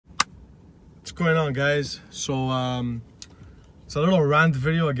What's going on, guys? So it's a little rant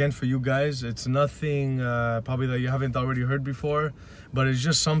video again for you guys. It's nothing probably that you haven't already heard before, but it's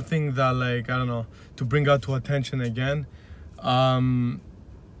just something that, like, I don't know, to bring out to attention again. I've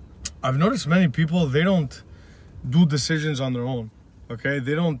noticed many people, they don't do decisions on their own. Okay,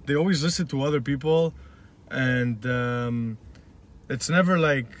 they always listen to other people, and it's never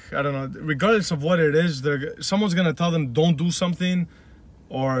like, I don't know, regardless of what it is, someone's gonna tell them don't do something,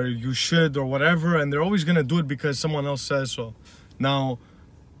 or you should, or whatever, and they're always gonna do it because someone else says so. Now,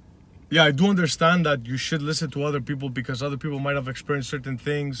 yeah, I do understand that you should listen to other people because other people might have experienced certain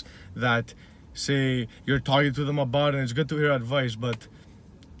things that, say, you're talking to them about, and it's good to hear advice. But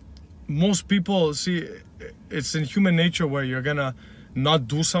most people, see, it's in human nature where you're gonna not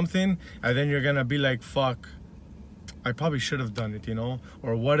do something, and then you're gonna be like, fuck, I probably should have done it, you know?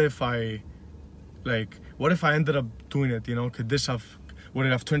 Or what if I ended up doing it, you know? Would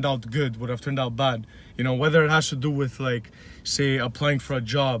it have turned out good? Would it have turned out bad? You know, whether it has to do with, like, say, applying for a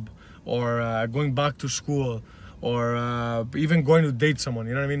job, or going back to school, or even going to date someone.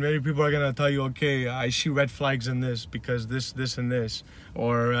 You know what I mean? Many people are gonna tell you, okay, I see red flags in this because this, and this,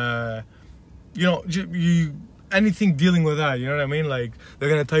 or you know, anything dealing with that. You know what I mean? Like, they're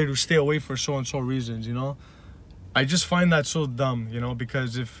gonna tell you to stay away for so and so reasons. You know, I just find that so dumb. You know,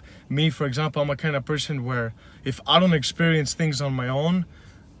 because if me, for example, I'm a kind of person where if I don't experience things on my own,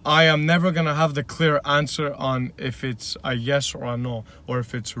 I am never gonna have the clear answer on if it's a yes or a no, or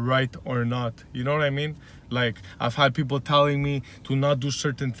if it's right or not. You know what I mean? Like, I've had people telling me to not do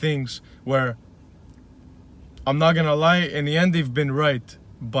certain things where, I'm not gonna lie, in the end they've been right.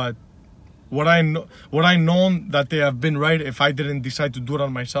 But would I known that they have been right if I didn't decide to do it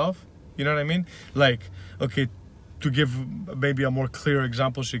on myself? You know what I mean? Like, okay, to give maybe a more clear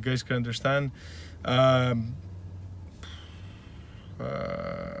example so you guys can understand.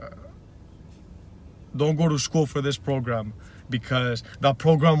 Don't go to school for this program because that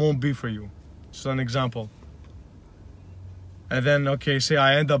program won't be for you. Just an example. And then, okay, say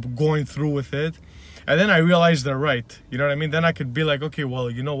I end up going through with it, and then I realize they're right. You know what I mean? Then I could be like, okay, well,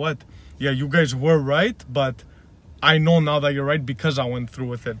 you know what? Yeah, you guys were right, but I know now that you're right because I went through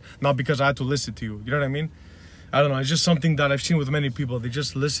with it, not because I had to listen to you. You know what I mean? I don't know. It's just something that I've seen with many people. They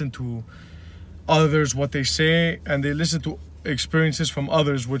just listen to others, what they say, and they listen to experiences from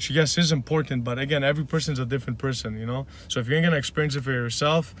others, which, yes, is important, but again, every person's a different person, you know? So if you're gonna experience it for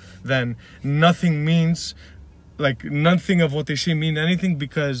yourself, then nothing of what they say mean anything,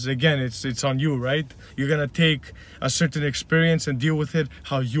 because again, it's on you, right? You're gonna take a certain experience and deal with it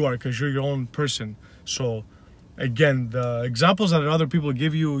how you are, because you're your own person. So again, the examples that other people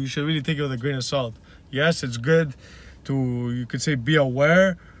give you, you should really take it with a grain of salt. Yes, it's good to, you could say, be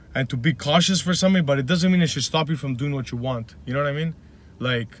aware and to be cautious for something, but it doesn't mean it should stop you from doing what you want. You know what I mean?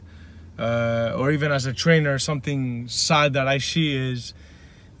 Like, or even as a trainer, something sad that I see is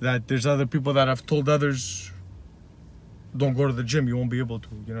that there's other people that have told others, don't go to the gym, you won't be able to,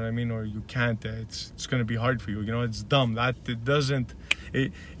 you know what I mean? Or you can't, it's gonna be hard for you, you know? It's dumb.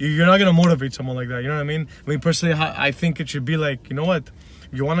 You're not gonna motivate someone like that, you know what I mean? I mean, personally, I think it should be like, you know what?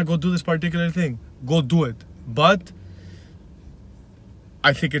 You wanna go do this particular thing, go do it. But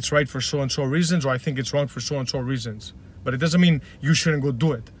I think it's right for so-and-so reasons, or I think it's wrong for so-and-so reasons. But it doesn't mean you shouldn't go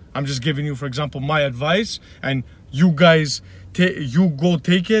do it. I'm just giving you, for example, my advice, and you guys, you go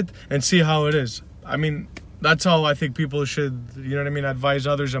take it and see how it is. I mean, that's how I think people should, you know what I mean, advise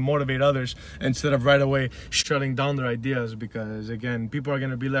others and motivate others, instead of right away shutting down their ideas. Because again, people are going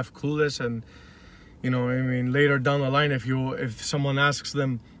to be left clueless, and, you know, I mean, later down the line, if someone asks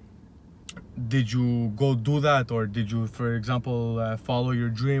them, did you go do that, or did you, for example, follow your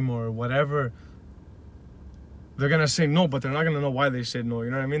dream or whatever, they're gonna say no, but they're not gonna know why they said no.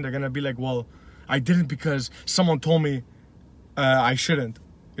 You know what I mean? They're gonna be like, well, I didn't because someone told me I shouldn't.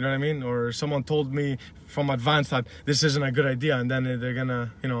 You know what I mean? Or someone told me from advance that this isn't a good idea, and then they're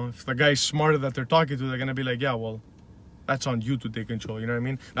gonna, you know, if the guy's smarter that they're talking to, they're gonna be like, yeah, well, that's on you to take control. You know what I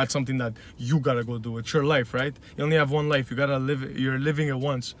mean? That's something that you gotta go do. It's your life, right? You only have one life. You gotta live. You're living it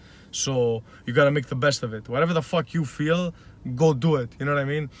once, so you gotta make the best of it. Whatever the fuck you feel, go do it. You know what I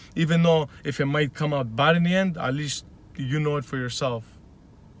mean? Even though if it might come out bad in the end, at least you know it for yourself.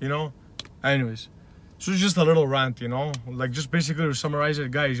 You know? Anyways, so it's just a little rant, you know? Like, just basically to summarize it,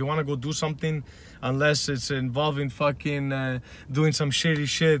 guys, you want to go do something, unless it's involving fucking doing some shady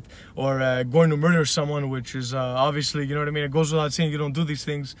shit, or going to murder someone, which is obviously, you know what I mean? It goes without saying you don't do these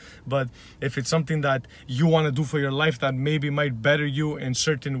things. But if it's something that you want to do for your life that maybe might better you in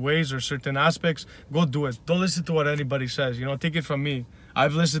certain ways or certain aspects, go do it. Don't listen to what anybody says, you know? Take it from me.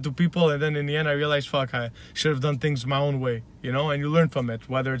 I've listened to people, and then in the end I realized, fuck, I should have done things my own way, you know. And you learn from it,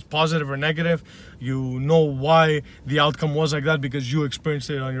 whether it's positive or negative. You know why the outcome was like that because you experienced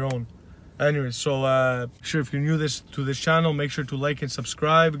it on your own. Anyways, so sure, if you're new to this channel, make sure to like and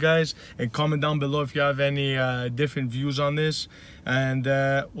subscribe, guys, and comment down below if you have any different views on this. And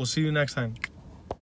we'll see you next time.